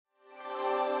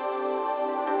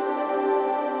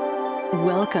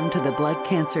Welcome to the Blood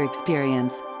Cancer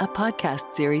Experience, a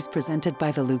podcast series presented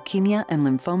by the Leukemia and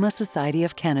Lymphoma Society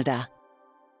of Canada.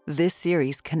 This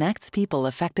series connects people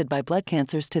affected by blood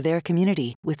cancers to their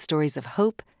community with stories of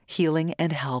hope, healing,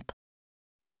 and help.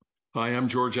 Hi, I'm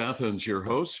George Athens, your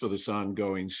host for this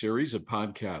ongoing series of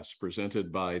podcasts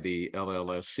presented by the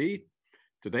LLSC.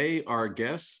 Today, our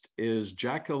guest is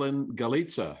Jacqueline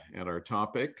Galica, and our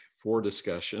topic for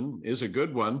discussion is a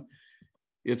good one.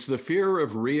 It's the fear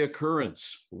of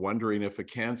reoccurrence, wondering if a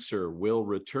cancer will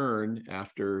return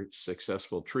after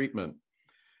successful treatment.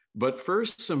 But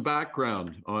first, some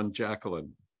background on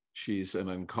Jacqueline. She's an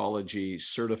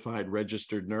oncology-certified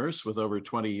registered nurse with over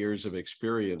 20 years of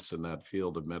experience in that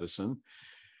field of medicine.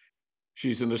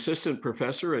 She's an assistant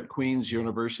professor at Queen's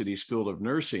University School of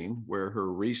Nursing, where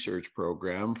her research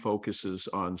program focuses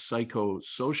on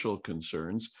psychosocial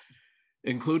concerns,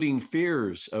 including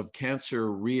fears of cancer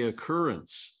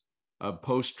reoccurrence of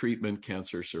post-treatment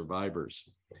cancer survivors.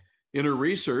 In her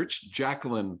research,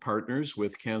 Jacqueline partners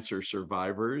with cancer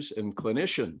survivors and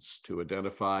clinicians to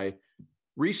identify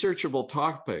researchable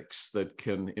topics that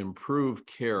can improve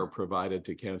care provided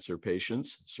to cancer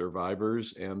patients,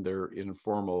 survivors, and their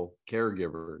informal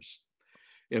caregivers.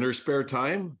 In her spare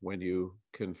time, when you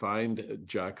can find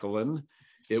Jacqueline,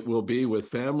 it will be with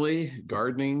family,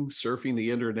 gardening, surfing the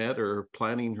internet, or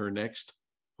planning her next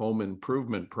home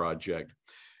improvement project.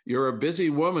 You're a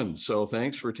busy woman, so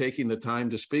thanks for taking the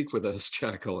time to speak with us,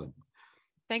 Jacqueline.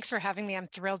 Thanks for having me. I'm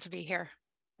thrilled to be here.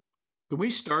 Can we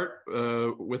start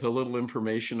with a little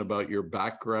information about your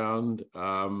background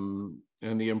and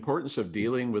the importance of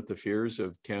dealing with the fears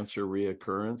of cancer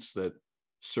reoccurrence that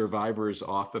survivors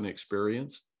often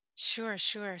experience? Sure.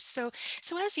 So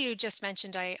as you just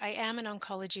mentioned, I am an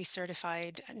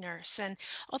oncology-certified nurse. And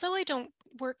although I don't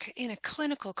work in a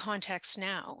clinical context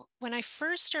now, when I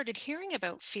first started hearing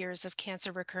about fears of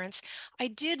cancer recurrence, I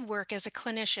did work as a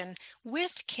clinician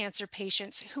with cancer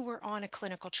patients who were on a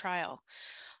clinical trial.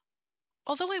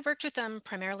 Although I worked with them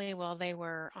primarily while they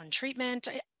were on treatment,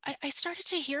 I started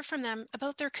to hear from them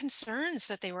about their concerns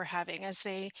that they were having as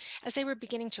they were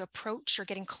beginning to approach or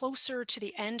getting closer to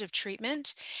the end of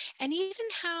treatment, and even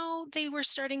how they were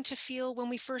starting to feel when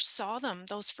we first saw them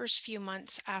those first few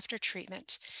months after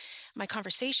treatment. My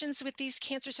conversations with these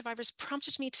cancer survivors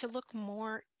prompted me to look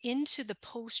more into the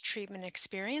post-treatment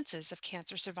experiences of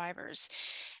cancer survivors.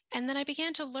 And then I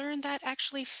began to learn that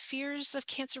actually fears of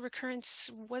cancer recurrence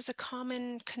was a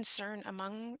common concern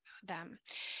among them.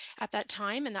 At that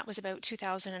time, and that was about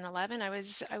 2011, I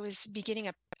was beginning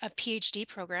a PhD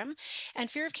program, and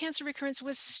fear of cancer recurrence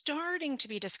was starting to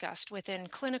be discussed within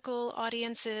clinical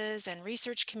audiences and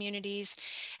research communities.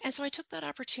 And so I took that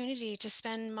opportunity to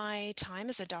spend my time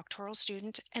as a doctoral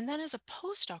student and then as a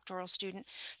postdoctoral student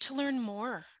to learn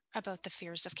more about the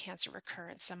fears of cancer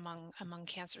recurrence among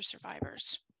cancer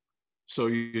survivors. So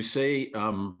you say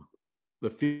the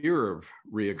fear of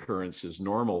reoccurrence is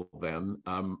normal then.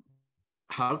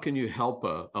 How can you help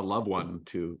a loved one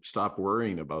to stop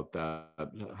worrying about that?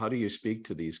 How do you speak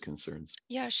to these concerns?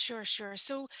 Yeah, sure.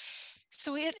 So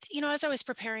as I was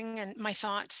preparing and my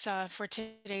thoughts for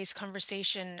today's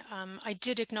conversation, I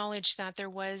did acknowledge that there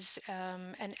was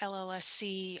an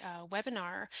LLSC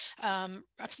webinar, a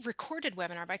recorded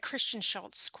webinar by Christian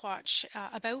Schultz Quach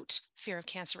about fear of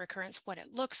cancer recurrence, what it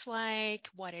looks like,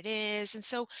 what it is. And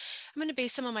so I'm going to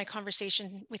base some of my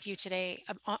conversation with you today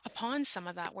upon some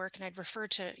of that work, and I'd refer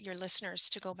to your listeners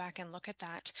to go back and look at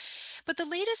that. But the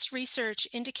latest research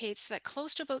indicates that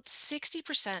close to about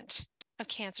 60% of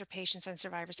cancer patients and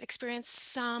survivors experience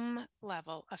some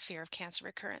level of fear of cancer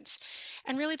recurrence.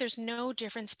 And really, there's no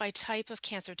difference by type of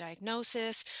cancer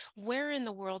diagnosis, where in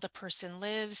the world a person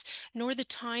lives, nor the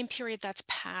time period that's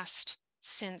passed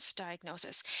since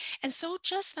diagnosis. And so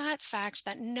just that fact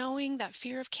that knowing that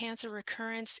fear of cancer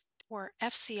recurrence, or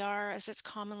FCR as it's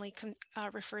commonly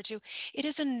referred to, it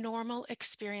is a normal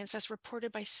experience as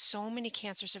reported by so many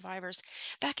cancer survivors.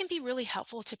 That can be really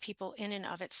helpful to people in and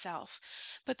of itself.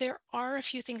 But there are a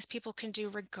few things people can do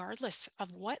regardless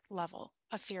of what level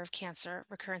of fear of cancer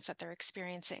recurrence that they're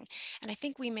experiencing. And I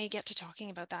think we may get to talking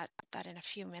about that in a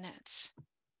few minutes.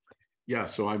 Yeah,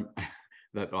 so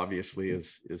that obviously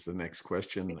is the next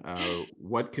question.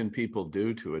 What can people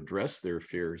do to address their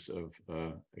fears of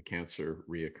a cancer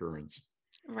reoccurrence?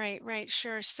 Right,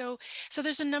 sure. So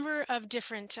there's a number of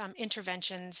different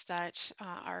interventions that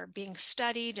are being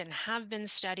studied and have been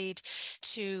studied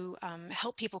to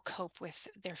help people cope with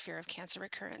their fear of cancer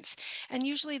recurrence. And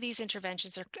usually these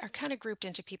interventions are kind of grouped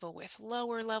into people with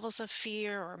lower levels of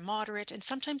fear or moderate and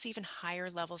sometimes even higher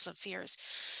levels of fears.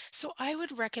 So I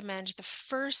would recommend the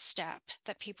first step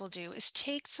that people do is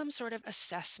take some sort of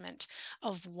assessment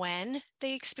of when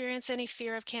they experience any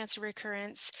fear of cancer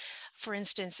recurrence. For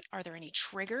instance, are there any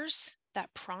triggers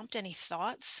that prompt any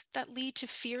thoughts that lead to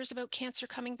fears about cancer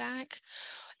coming back?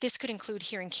 This could include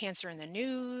hearing cancer in the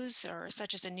news, or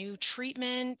such as a new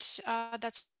treatment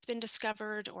that's been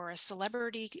discovered, or a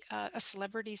celebrity's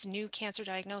new cancer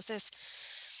diagnosis.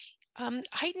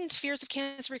 Heightened fears of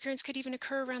cancer recurrence could even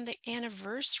occur around the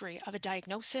anniversary of a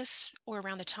diagnosis or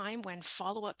around the time when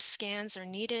follow-up scans are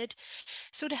needed.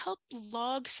 So, to help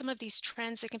log some of these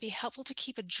trends, it can be helpful to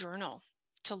keep a journal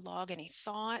to log any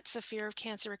thoughts of fear of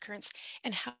cancer recurrence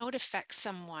and how it affects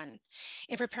someone.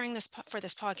 In preparing for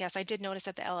this podcast, I did notice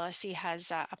that the LLC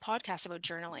has a podcast about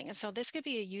journaling. And so this could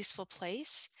be a useful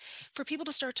place for people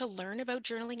to start to learn about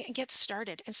journaling and get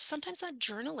started. And sometimes that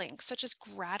journaling, such as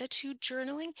gratitude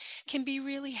journaling, can be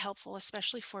really helpful,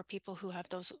 especially for people who have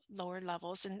those lower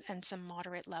levels and some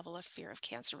moderate level of fear of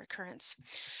cancer recurrence.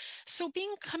 So,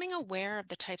 becoming aware of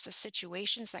the types of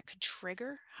situations that could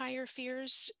trigger higher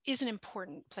fears is an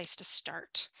important place to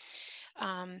start.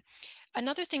 Um,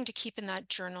 Another thing to keep in that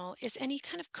journal is any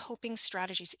kind of coping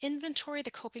strategies. Inventory the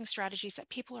coping strategies that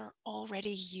people are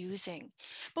already using,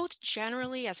 both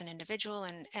generally as an individual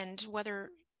and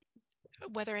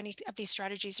whether any of these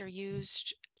strategies are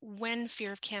used when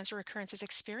fear of cancer recurrence is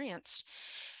experienced.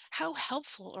 How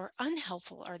helpful or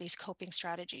unhelpful are these coping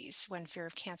strategies when fear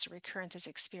of cancer recurrence is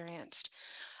experienced?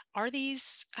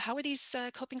 How are these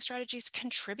coping strategies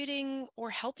contributing or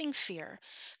helping fear?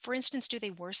 For instance, do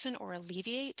they worsen or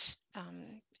alleviate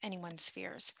anyone's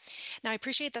fears? Now, I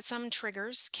appreciate that some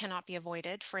triggers cannot be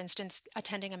avoided. For instance,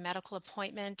 attending a medical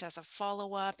appointment as a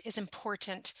follow-up is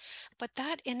important, but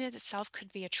that in itself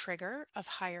could be a trigger of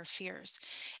higher fears.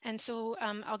 And so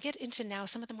I'll get into now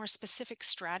some of the more specific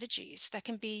strategies that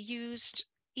can be used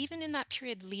even in that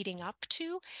period leading up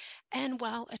to and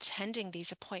while attending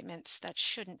these appointments that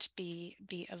shouldn't be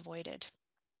avoided.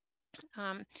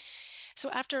 Um, so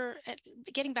after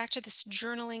getting back to this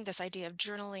journaling, this idea of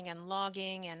journaling and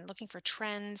logging and looking for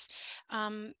trends,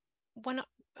 when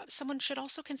someone should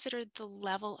also consider the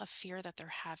level of fear that they're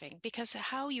having, because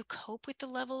how you cope with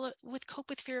cope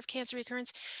with fear of cancer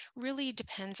recurrence really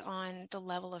depends on the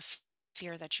level of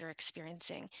fear that you're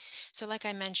experiencing. So like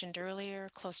I mentioned earlier,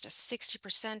 close to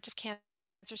 60% of cancer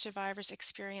survivors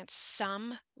experience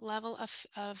some level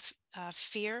of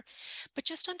fear, but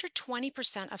just under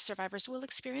 20% of survivors will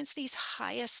experience these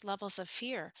highest levels of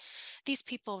fear. These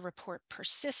people report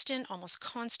persistent, almost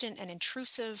constant, and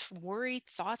intrusive worried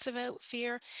thoughts about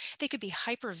fear. They could be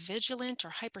hypervigilant or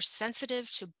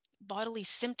hypersensitive to bodily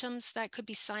symptoms that could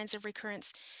be signs of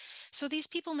recurrence. So these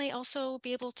people may also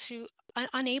be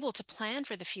unable to plan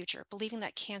for the future, believing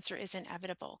that cancer is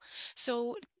inevitable.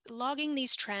 So logging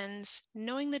these trends,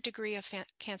 knowing the degree of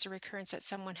cancer recurrence that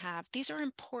someone have, these are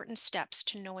important steps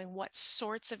to knowing what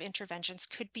sorts of interventions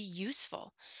could be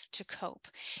useful to cope.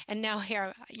 And now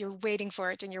here you're waiting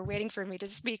for it, and you're waiting for me to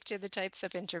speak to the types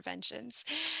of interventions.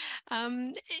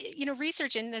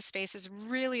 Research in this space has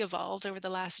really evolved over the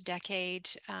last decade,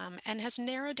 and has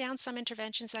narrowed down some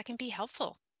interventions that can be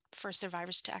helpful for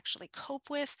survivors to actually cope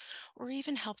with or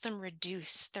even help them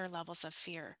reduce their levels of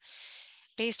fear.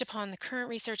 Based upon the current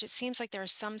research, it seems like there are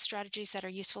some strategies that are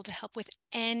useful to help with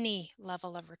any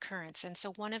level of recurrence. And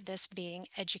so, one of this being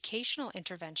educational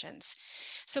interventions.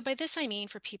 So, by this, I mean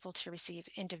for people to receive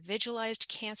individualized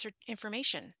cancer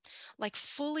information, like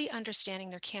fully understanding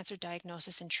their cancer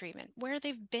diagnosis and treatment, where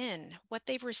they've been, what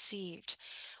they've received,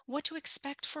 what to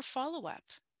expect for follow up,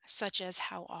 such as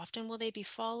how often will they be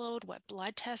followed, what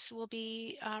blood tests will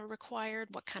be required,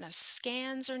 what kind of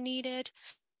scans are needed,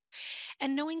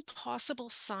 and knowing possible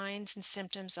signs and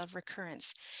symptoms of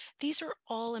recurrence. These are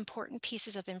all important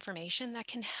pieces of information that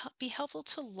can be helpful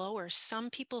to lower some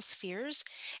people's fears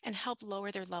and help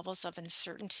lower their levels of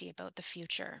uncertainty about the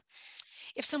future.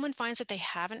 If someone finds that they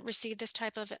haven't received this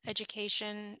type of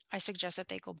education, I suggest that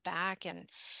they go back and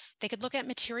they could look at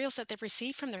materials that they've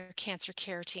received from their cancer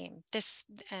care team.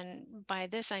 And by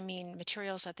this, I mean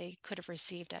materials that they could have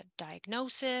received at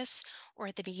diagnosis or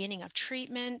at the beginning of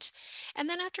treatment. And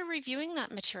then after reviewing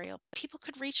that material, people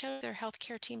could reach out to their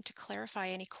healthcare team to clarify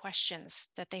any questions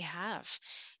that they have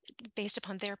based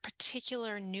upon their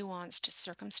particular nuanced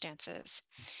circumstances.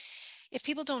 If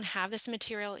people don't have this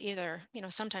material, either,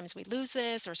 sometimes we lose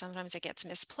this or sometimes it gets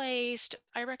misplaced,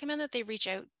 I recommend that they reach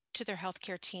out to their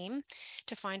healthcare team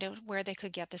to find out where they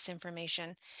could get this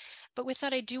information. But with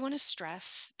that, I do want to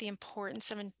stress the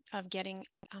importance of getting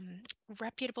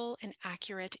reputable and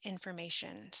accurate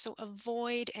information. So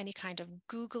avoid any kind of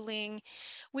Googling,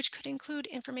 which could include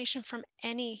information from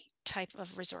any type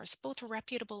of resource, both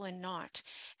reputable and not.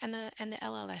 And the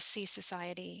LLSC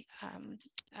Society,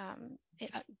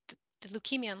 the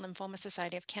Leukemia and Lymphoma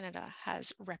Society of Canada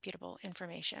has reputable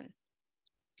information.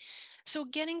 So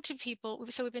getting to people,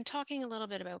 so we've been talking a little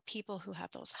bit about people who have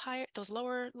those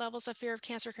lower levels of fear of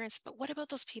cancer recurrence, but what about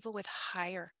those people with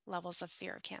higher levels of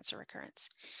fear of cancer recurrence?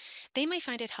 They may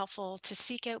find it helpful to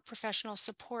seek out professional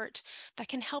support that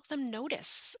can help them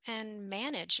notice and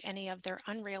manage any of their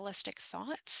unrealistic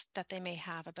thoughts that they may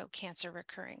have about cancer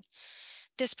recurring.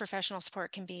 This professional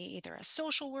support can be either a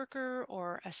social worker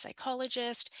or a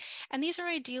psychologist, and these are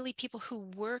ideally people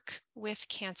who work with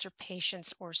cancer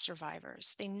patients or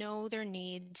survivors. They know their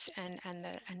needs and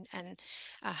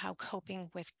how coping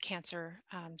with cancer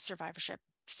survivorship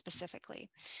specifically.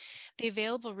 The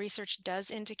available research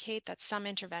does indicate that some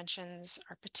interventions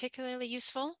are particularly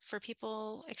useful for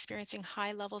people experiencing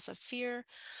high levels of fear.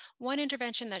 One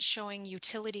intervention that's showing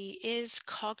utility is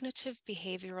cognitive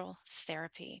behavioral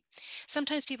therapy.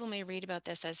 Sometimes people may read about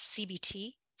this as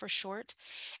CBT for short,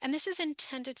 and this is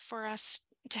intended for us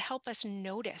to help us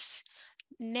notice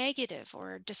negative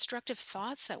or destructive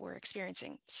thoughts that we're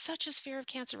experiencing, such as fear of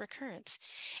cancer recurrence,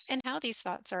 and how these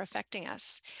thoughts are affecting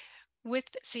us.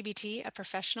 With CBT, a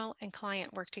professional and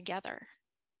client work together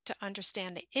to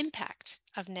understand the impact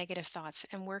of negative thoughts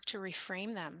and work to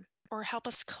reframe them or help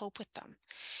us cope with them.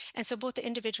 And so both the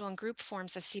individual and group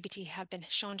forms of CBT have been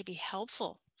shown to be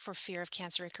helpful for fear of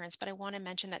cancer recurrence, but I want to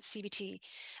mention that CBT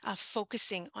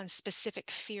focusing on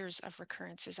specific fears of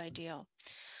recurrence is ideal.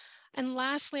 And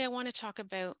lastly, I want to talk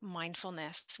about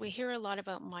mindfulness. We hear a lot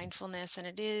about mindfulness, and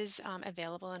it is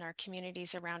available in our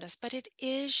communities around us, but it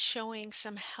is showing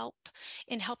some help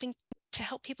in helping to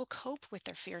help people cope with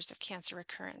their fears of cancer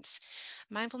recurrence.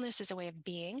 Mindfulness is a way of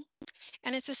being,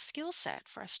 and it's a skill set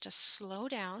for us to slow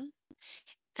down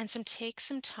and take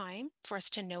some time for us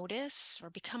to notice or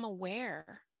become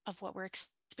aware of what we're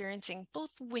experiencing,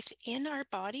 both within our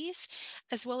bodies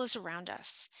as well as around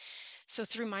us. So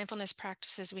through mindfulness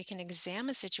practices, we can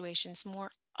examine situations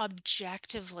more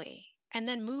objectively and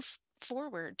then move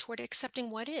forward toward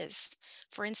accepting what is.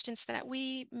 For instance, that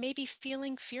we may be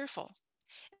feeling fearful,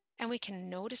 and we can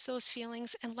notice those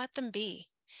feelings and let them be,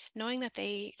 knowing that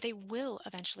they will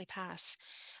eventually pass.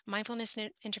 Mindfulness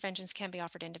interventions can be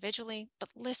offered individually, but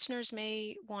listeners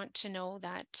may want to know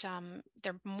that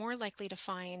they're more likely to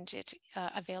find it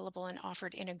available and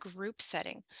offered in a group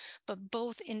setting. But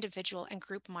both individual and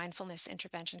group mindfulness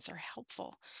interventions are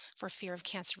helpful for fear of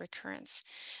cancer recurrence.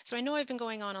 So I know I've been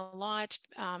going on a lot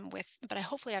but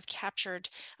hopefully I've captured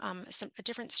some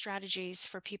different strategies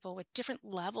for people with different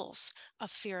levels of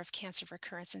fear of cancer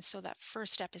recurrence. And so that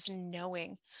first step is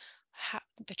knowing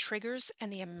the triggers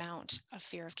and the amount of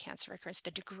fear of cancer recurrence,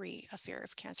 the degree of fear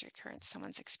of cancer recurrence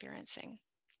someone's experiencing.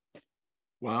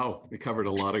 Wow, we covered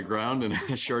a lot of ground in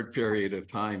a short period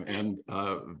of time, and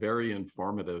very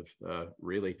informative,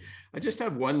 really. I just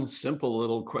have one simple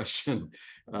little question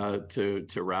to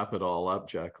wrap it all up,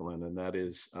 Jacqueline, and that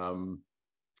is,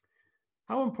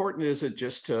 how important is it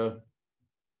just to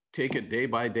take it day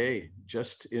by day,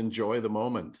 just enjoy the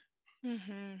moment?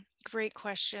 Mm-hmm. Great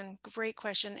question. Great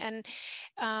question. And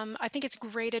I think it's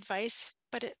great advice,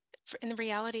 but in the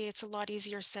reality, it's a lot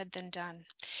easier said than done.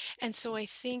 And so I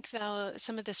think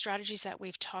some of the strategies that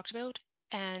we've talked about,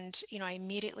 and I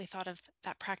immediately thought of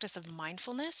that practice of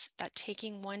mindfulness, that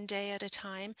taking one day at a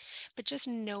time, but just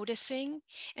noticing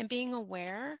and being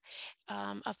aware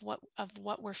of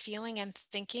what we're feeling and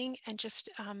thinking, and just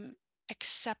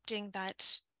accepting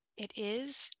that it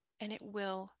is and it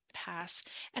will pass.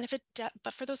 And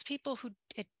but for those people who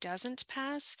it doesn't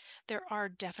pass, there are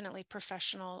definitely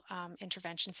professional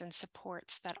interventions and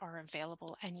supports that are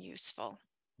available and useful.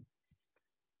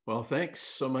 Well, thanks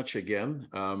so much again.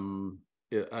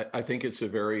 I think it's a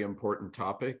very important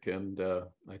topic, and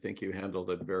I think you handled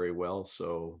it very well.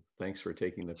 So thanks for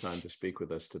taking the time to speak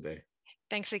with us today.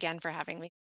 Thanks again for having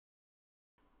me.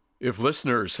 If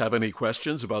listeners have any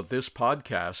questions about this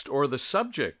podcast or the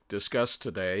subject discussed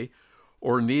today,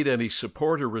 or need any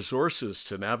support or resources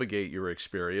to navigate your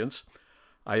experience,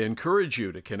 I encourage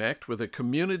you to connect with a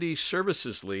community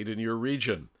services lead in your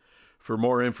region. For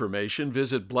more information,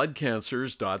 visit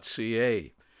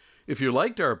bloodcancers.ca. If you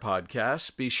liked our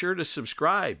podcast, be sure to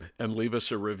subscribe and leave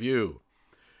us a review.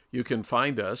 You can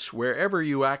find us wherever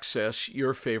you access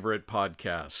your favorite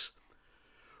podcasts.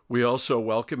 We also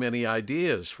welcome any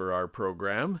ideas for our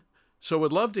program, so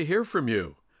would love to hear from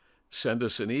you. Send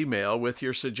us an email with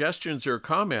your suggestions or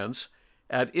comments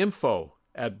at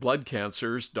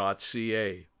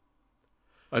info@bloodcancers.ca.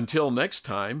 Until next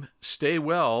time, stay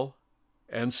well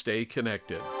and stay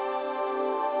connected.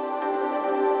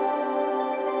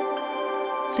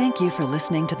 Thank you for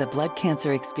listening to The Blood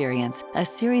Cancer Experience, a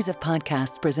series of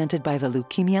podcasts presented by the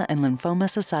Leukemia and Lymphoma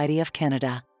Society of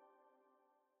Canada.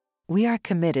 We are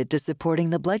committed to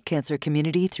supporting the blood cancer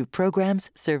community through programs,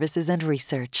 services, and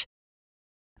research.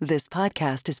 This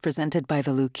podcast is presented by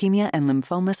the Leukemia and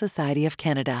Lymphoma Society of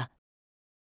Canada.